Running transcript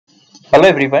Hello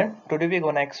everyone, today we're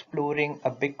gonna exploring a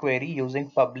BigQuery using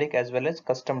public as well as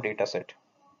custom dataset.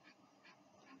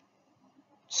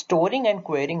 Storing and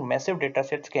querying massive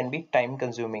datasets can be time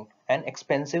consuming and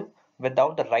expensive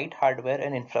without the right hardware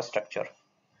and infrastructure.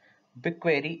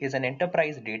 BigQuery is an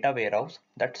enterprise data warehouse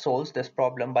that solves this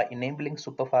problem by enabling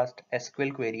superfast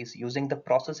SQL queries using the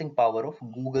processing power of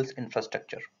Google's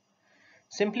infrastructure.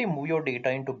 Simply move your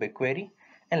data into BigQuery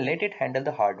and let it handle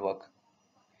the hard work.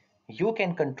 You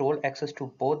can control access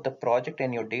to both the project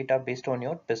and your data based on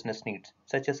your business needs,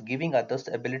 such as giving others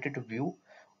the ability to view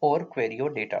or query your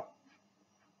data.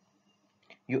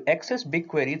 You access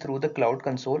BigQuery through the Cloud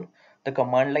Console, the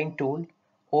command line tool,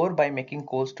 or by making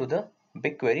calls to the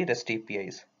BigQuery REST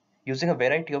APIs using a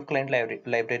variety of client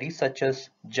libraries such as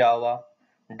Java,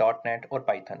 .NET, or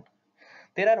Python.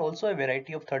 There are also a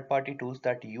variety of third-party tools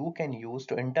that you can use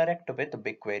to interact with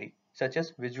BigQuery, such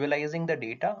as visualizing the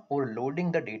data or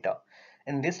loading the data.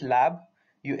 In this lab,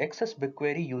 you access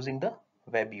BigQuery using the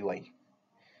web UI.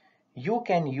 You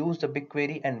can use the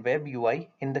BigQuery and web UI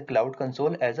in the Cloud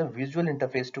Console as a visual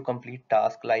interface to complete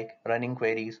tasks like running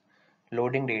queries,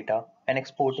 loading data, and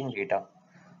exporting data.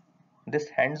 This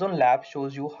hands-on lab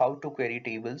shows you how to query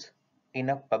tables in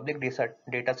a public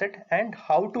dataset and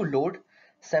how to load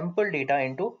sample data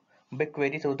into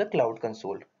BigQuery through the Cloud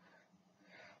Console.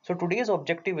 So today's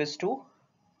objective is to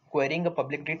querying a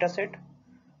public dataset,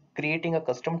 creating a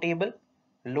custom table,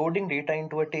 loading data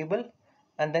into a table,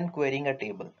 and then querying a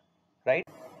table, right?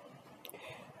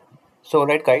 So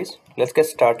right guys, let's get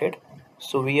started.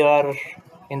 So we are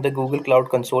in the Google Cloud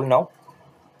Console now.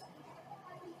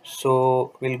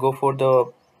 So we'll go for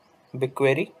the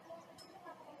BigQuery.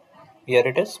 Here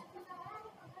it is.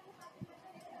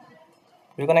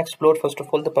 We're going to explore first of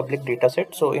all the public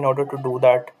dataset. So in order to do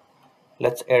that,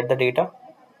 let's add the data.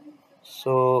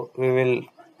 So we will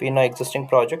be in our existing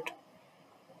project,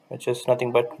 which is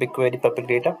nothing but BigQuery public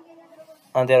data,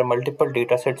 and there are multiple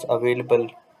datasets available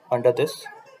under this.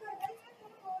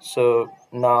 So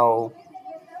now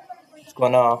it's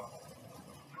gonna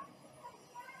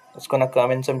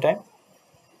come in some time.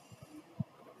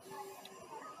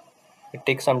 It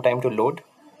takes some time to load.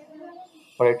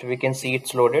 Alright, we can see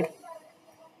it's loaded.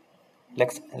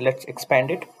 Let's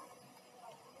expand it.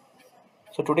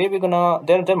 So today we're gonna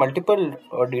there are multiple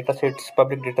datasets,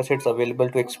 public datasets available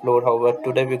to explore. However,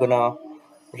 today we're gonna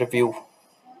review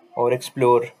or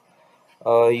explore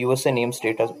USA names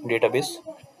database.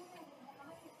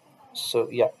 So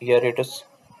yeah, here it is.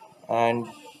 And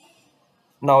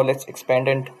now let's expand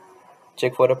and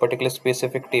check for a particular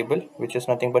specific table, which is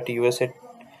nothing but USA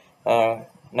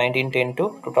 1910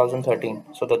 to 2013.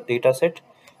 So the dataset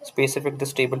specific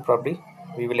this table probably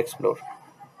we will explore.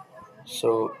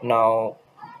 So now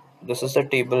this is the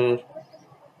table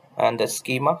and the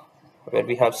schema where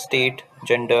we have state,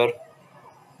 gender,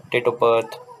 date of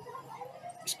birth,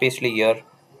 especially year,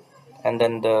 and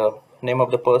then the name of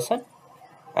the person,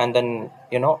 and then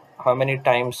how many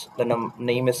times the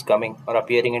name is coming or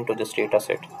appearing into this data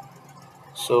set.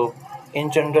 So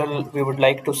in general we would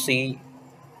like to see,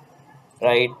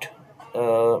 right,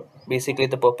 basically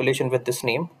the population with this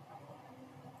name,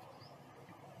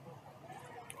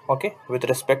 okay, with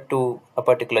respect to a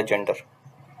particular gender.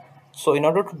 So in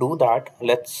order to do that,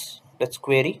 let's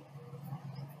query.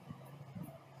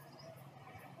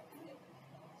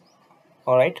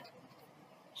 All right,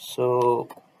 so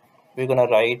we're gonna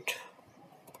write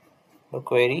the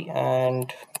query,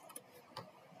 and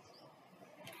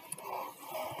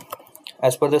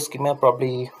as per the schema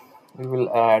probably we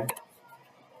will add.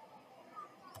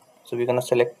 So we're gonna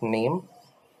select name,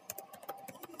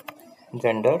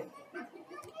 gender,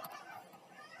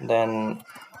 then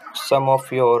some of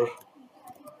your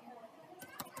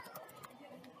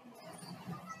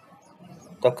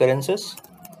the occurrences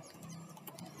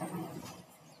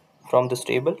from this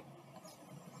table.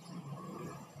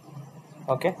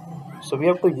 Okay, so we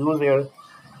have to use here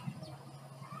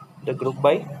the group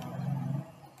by.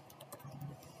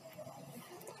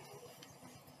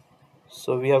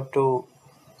 So we have to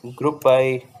group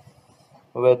by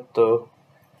with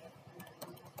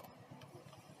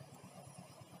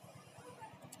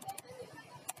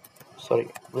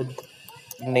with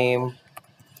name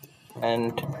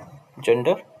and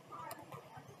gender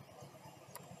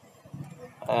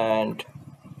and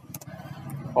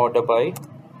order by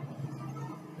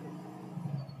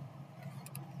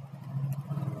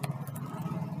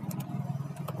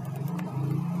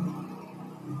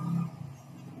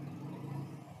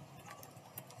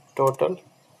total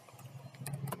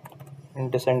in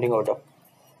descending order.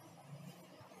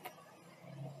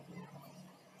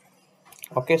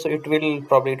 Okay, so it will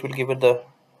give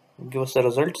us the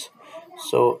results.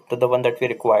 So the one that we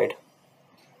required.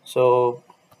 So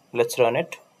let's run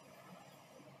it.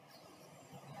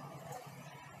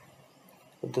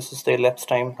 This is the elapsed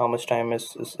time, how much time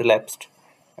is elapsed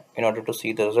in order to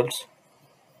see the results.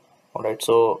 Alright,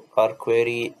 so our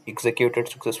query executed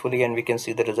successfully and we can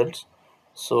see the results.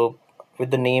 So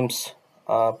with the names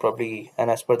probably, and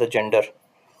as per the gender,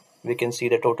 we can see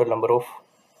the total number of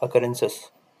occurrences,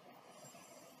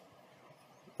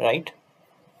 right?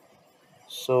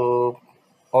 So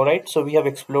alright, so we have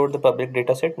explored the public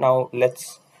dataset. Now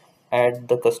let's add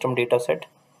the custom dataset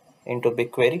into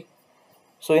BigQuery.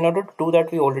 So in order to do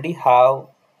that, we already have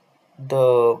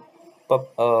the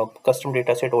custom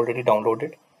dataset already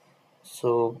downloaded.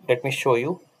 So let me show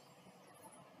you.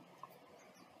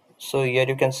 So here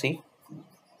you can see.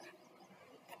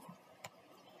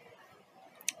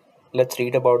 Let's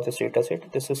read about this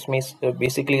dataset. This is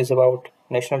basically is about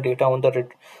national data on the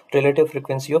relative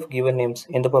frequency of given names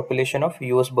in the population of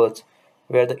US births,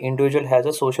 where the individual has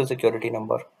a social security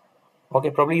number. Okay,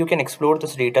 probably you can explore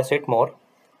this dataset more.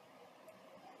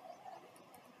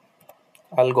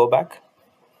 I'll go back,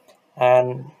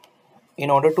 and in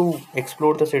order to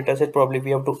explore this dataset, probably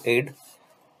we have to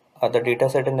add the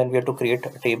dataset, and then we have to create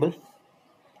a table.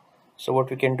 So what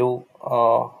we can do,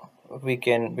 we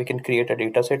can create a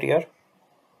dataset here.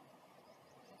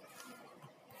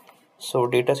 So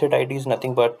dataset ID is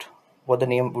nothing but what the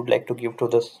name would like to give to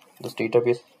this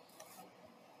database.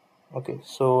 Okay,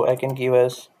 so I can give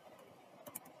as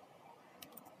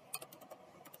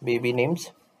baby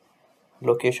names.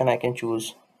 Location I can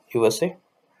choose USA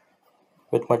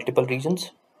with multiple regions.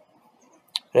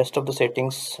 Rest of the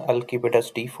settings I'll keep it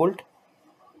as default,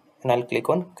 and I'll click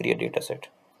on create dataset.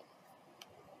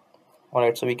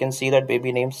 Alright, so we can see that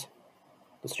baby names,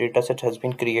 this dataset has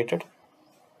been created.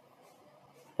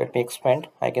 Let me expand.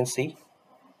 I can see.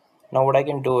 Now what I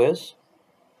can do is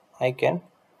I can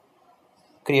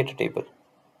create a table.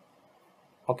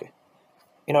 Okay,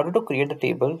 in order to create the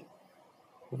table,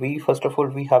 we first of all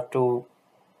we have to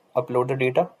upload the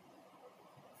data.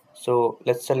 So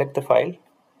let's select the file,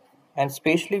 and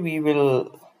spatially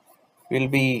we'll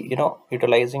be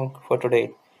utilizing for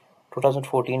today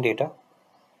 2014 data.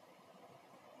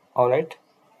 All right,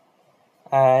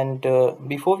 and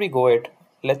before we go it,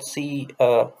 let's see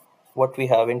what we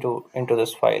have into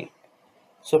this file.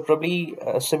 So probably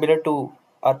similar to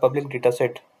our public data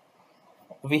set,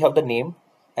 we have the name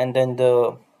and then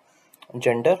the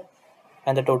gender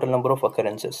and the total number of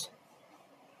occurrences.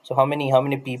 So how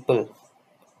many people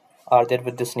are there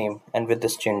with this name and with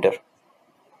this gender?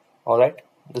 All right,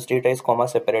 this data is comma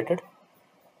separated.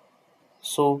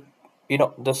 So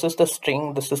this is the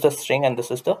string, and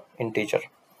this is the integer.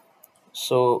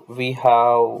 So we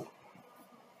have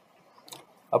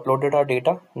uploaded our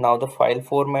data. Now the file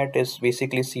format is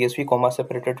basically CSV comma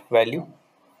separated value,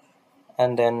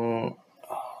 and then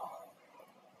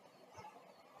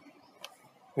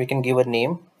we can give a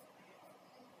name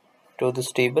to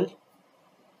this table.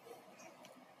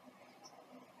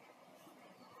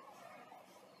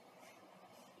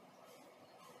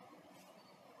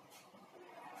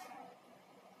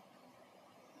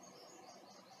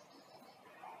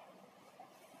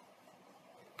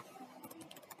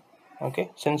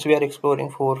 Okay, since we are exploring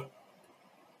for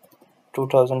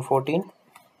 2014.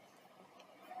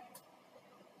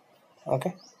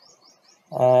 Okay,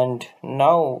 and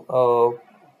now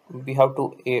we have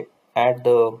to add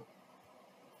the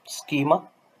schema.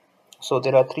 So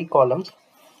there are 3 columns.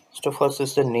 So first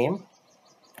is the name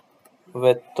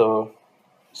with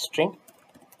string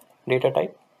data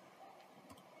type,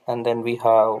 and then we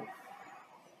have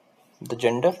the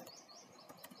gender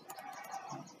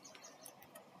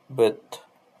with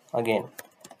again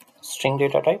string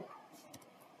data type,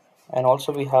 and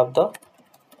also we have the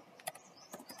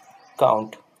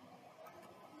count,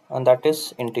 and that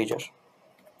is integer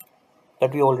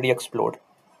that we already explored,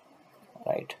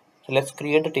 right? So let's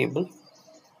create a table.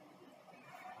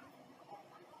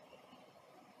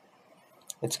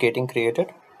 It's getting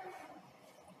created.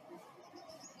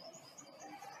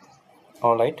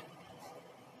 All right,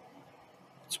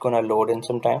 it's gonna load in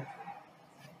some time.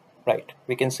 Right,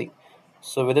 we can see.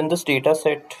 So within this data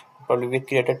set, probably we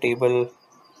create a table,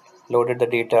 loaded the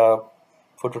data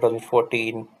for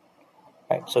 2014.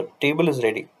 Right, so table is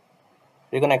ready.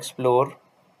 We're gonna explore.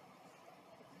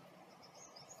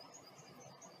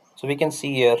 So we can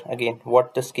see here again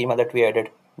what the schema that we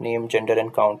added: name, gender,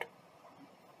 and count.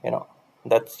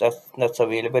 That's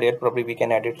available here. Probably we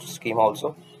can edit schema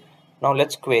also. Now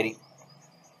let's query.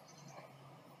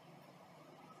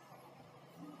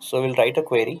 So we'll write a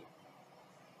query.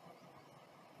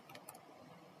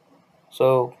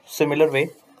 So similar way,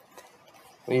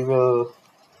 we'll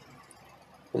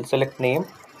select name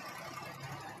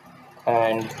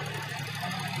and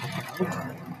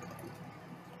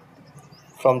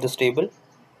from this table,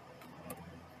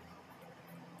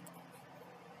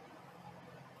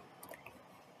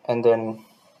 and then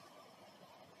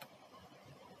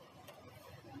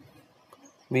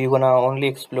we're gonna only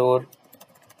explore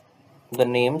the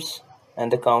names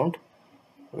and the count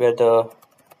where the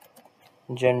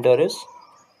gender is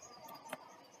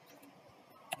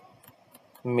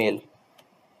male.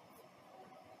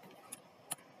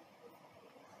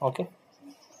 Okay.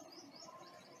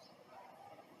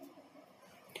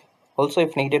 Also,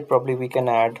 if needed, probably we can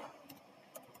add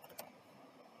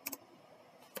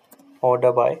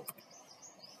order by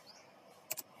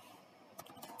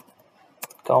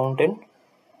count in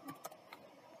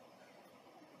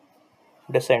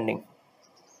descending.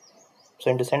 So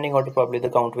in descending order, probably the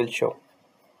count will show.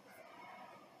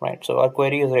 Right, so our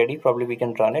query is ready. Probably we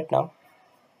can run it now.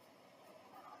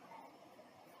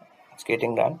 It's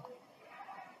getting run.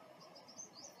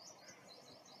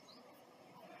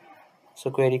 So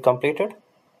query completed.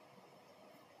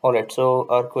 Alright, so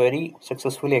our query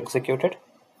successfully executed.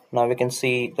 Now we can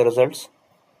see the results.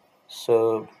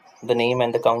 So the name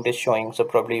and the count is showing. So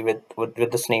probably with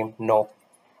this name, no,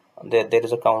 there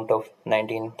is a count of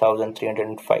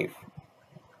 19,305.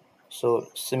 So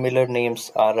similar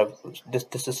names are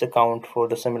this is a count for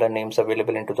the similar names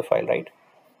available into the file, right?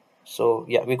 So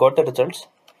yeah, we got the results.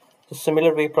 So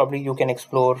similar way, probably you can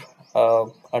explore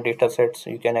a data sets.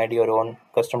 You can add your own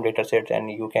custom data set and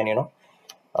you can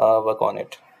work on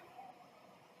it.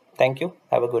 Thank you.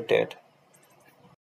 Have a good day.